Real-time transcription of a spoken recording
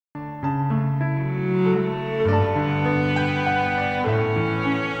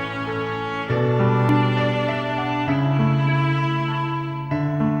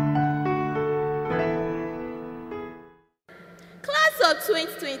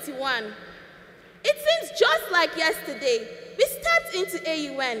2021. It seems just like yesterday, we stepped into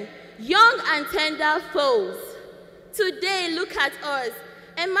AUN, young and tender foes. Today, look at us.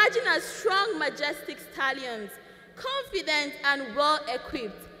 Imagine us strong, majestic stallions, confident and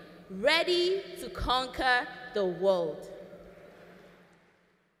well-equipped, ready to conquer the world.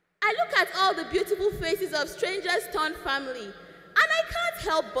 I look at all the beautiful faces of strangers turned family, and I can't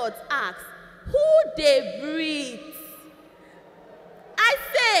help but ask, who they breathe? I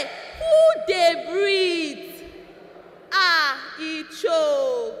say, who they breathe? Ah, he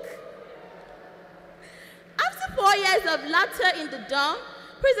choke. After 4 years of laughter in the dorm,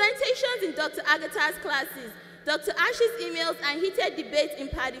 presentations in Dr. Agatha's classes, Dr. Ash's emails and heated debates in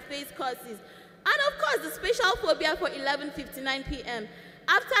Paddy Faye's courses, and of course the spatial phobia for 11:59 p.m.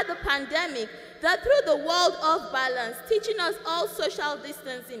 After the pandemic that threw the world off balance, teaching us all social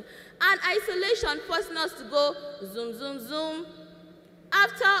distancing and isolation, forcing us to go zoom, zoom, zoom.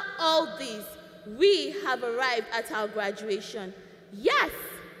 After all this, we have arrived at our graduation. Yes,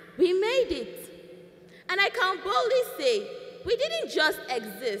 we made it. And I can boldly say, we didn't just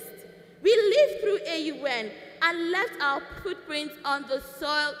exist. We lived through AUN and left our footprints on the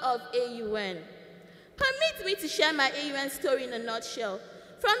soil of AUN. Permit me to share my AUN story in a nutshell.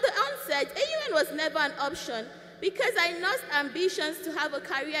 From the onset, AUN was never an option because I nursed ambitions to have a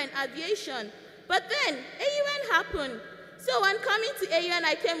career in aviation. But then, AUN happened. So when coming to AUN,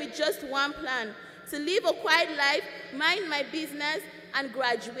 I came with just one plan, to live a quiet life, mind my business, and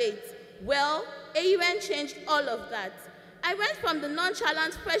graduate. Well, AUN changed all of that. I went from the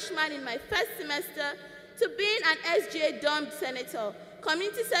nonchalant freshman in my first semester to being an SGA dorm senator,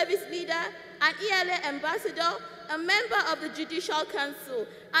 community service leader, an ELA ambassador, a member of the Judicial Council,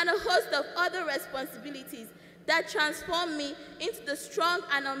 and a host of other responsibilities that transformed me into the strong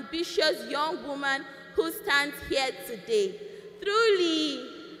and ambitious young woman who stands here today. Truly,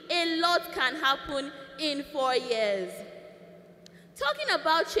 a lot can happen in 4 years. Talking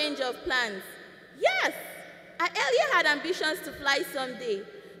about change of plans, yes, I earlier had ambitions to fly someday.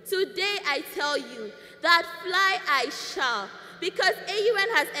 Today, I tell you that fly I shall, because AUN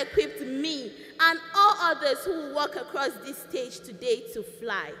has equipped me and all others who walk across this stage today to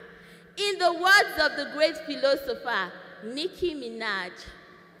fly. In the words of the great philosopher, Nicki Minaj,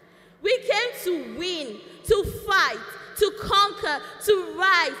 we came to win, to fight, to conquer, to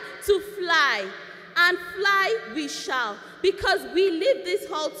rise, to fly. And fly we shall, because we leave this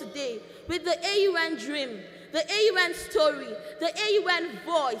hall today with the AUN dream, the AUN story, the AUN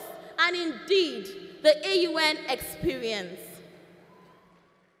voice, and indeed, the AUN experience.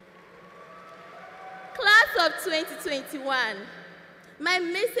 Class of 2021, my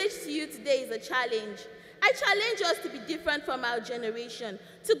message to you today is a challenge. I challenge us to be different from our generation,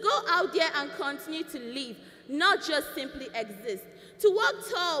 to go out there and continue to live, not just simply exist, to walk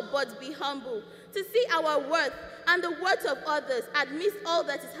tall but be humble, to see our worth and the worth of others amidst all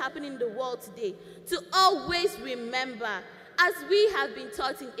that is happening in the world today, to always remember, as we have been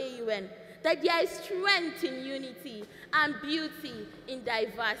taught in AUN, that there is strength in unity and beauty in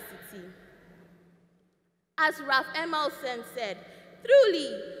diversity. As Ralph Emerson said,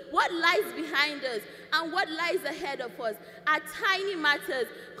 truly, what lies behind us and what lies ahead of us are tiny matters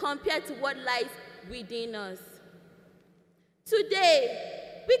compared to what lies within us.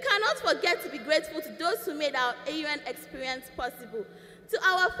 Today, we cannot forget to be grateful to those who made our AUN experience possible. To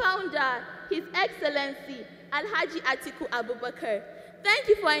our founder, His Excellency, Alhaji Atiku Abubakar, thank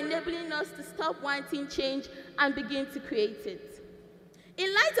you for enabling us to stop wanting change and begin to create it.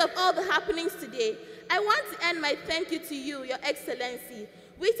 In light of all the happenings today, I want to end my thank you to you, Your Excellency,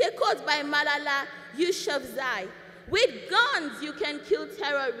 with a quote by Malala Yousafzai. With guns, you can kill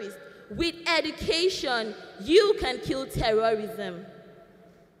terrorists. With education, you can kill terrorism.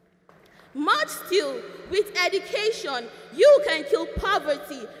 Much still, with education, you can kill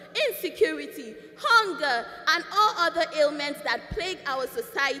poverty, insecurity, hunger, and all other ailments that plague our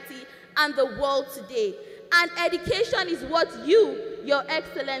society and the world today. And education is what you, Your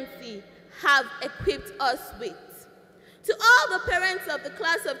Excellency, have equipped us with. To all the parents of the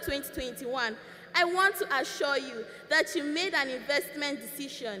class of 2021, I want to assure you that you made an investment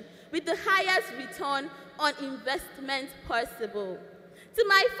decision with the highest return on investment possible. To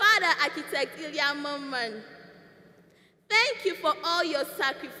my father, Architect Mamman, thank you for all your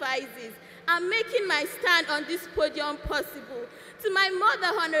sacrifices and making my stand on this podium possible. To my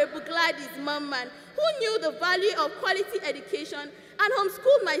mother, Honorable Gladys Mamman, who knew the value of quality education and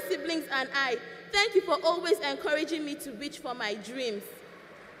homeschooled my siblings and I, thank you for always encouraging me to reach for my dreams.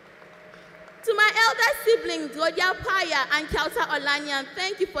 To my elder siblings, Godia Paya and Kelta Olanyan,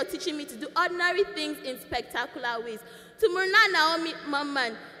 thank you for teaching me to do ordinary things in spectacular ways. To Murna Naomi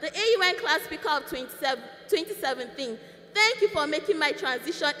Mamman, the AUN class speaker of 2017, thank you for making my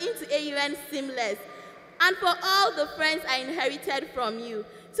transition into AUN seamless, and for all the friends I inherited from you.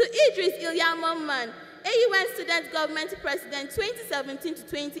 To Idris Ilya Mamman, AUN Student Government President 2017 to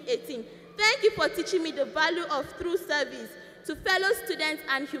 2018, thank you for teaching me the value of true service to fellow students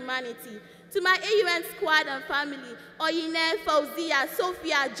and humanity. To my AUN squad and family, Oyine, Fauzia,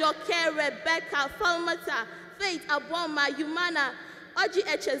 Sophia, Joke, Rebecca, Falmata, Faith, Aboma, Humana, Oji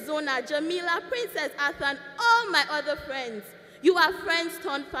Echezona, Jamila, Princess Athan, all my other friends. You are friends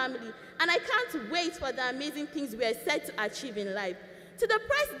turned family, and I can't wait for the amazing things we are set to achieve in life. To the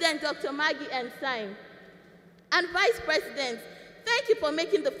President, Dr. Maggie Ensign, and Vice President, thank you for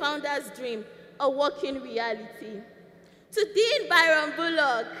making the founder's dream a working reality. To Dean Byron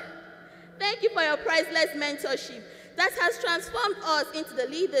Bullock, thank you for your priceless mentorship that has transformed us into the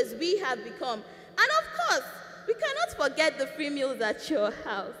leaders we have become. And of course, we cannot forget the free meals at your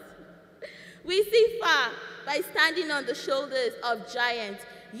house. We see far by standing on the shoulders of giants.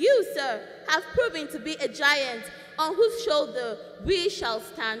 You, sir, have proven to be a giant on whose shoulder we shall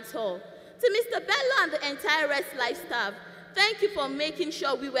stand tall. To Mr. Bello and the entire Rest Life staff, thank you for making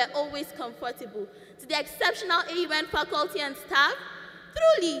sure we were always comfortable. To the exceptional AUN faculty and staff,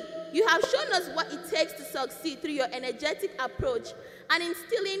 truly, you have shown us what it takes to succeed through your energetic approach and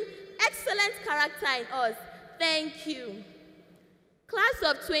instilling excellent character in us. Thank you.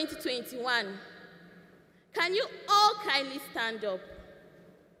 Class of 2021, can you all kindly stand up?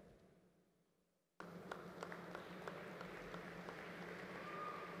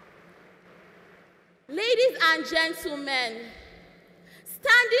 Ladies and gentlemen,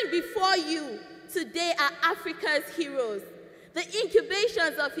 standing before you today are Africa's heroes, the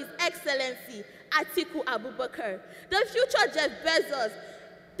incubations of His Excellency Atiku Abubakar, the future Jeff Bezos,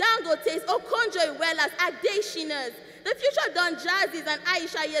 Dangotes, Okonjo-Iweala's, Adesina's, the future Don Jazzy's and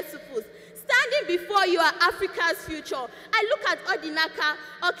Aisha Yesufus. Standing before you are Africa's future. I look at Odinaka,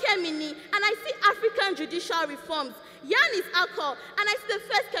 Okemini, and I see African judicial reforms. Yanis Akol, and I see the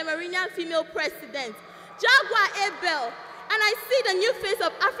first Cameroonian female president. Jaguar Abel, and I see the new face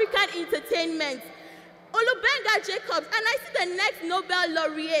of African entertainment. Olubenga Jacobs, and I see the next Nobel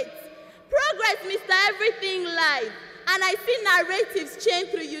laureate. Progress, Mr. Everything Live. And I see narratives change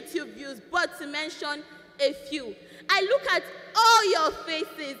through YouTube views, but to mention a few. I look at all your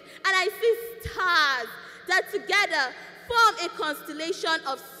faces, and I see stars that together form a constellation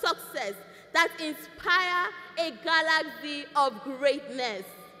of success that inspire a galaxy of greatness.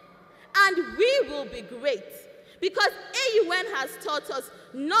 And we will be great, because AUN has taught us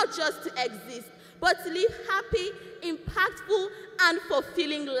not just to exist, but to live happy, impactful, and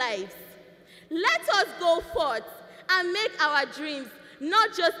fulfilling lives. Let us go forth and make our dreams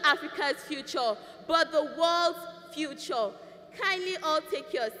not just Africa's future, but the world's future. Kindly all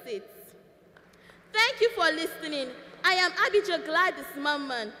take your seats. Thank you for listening. I am Abijah Gladys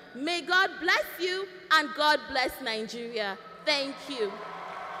Mamman. May God bless you and God bless Nigeria. Thank you.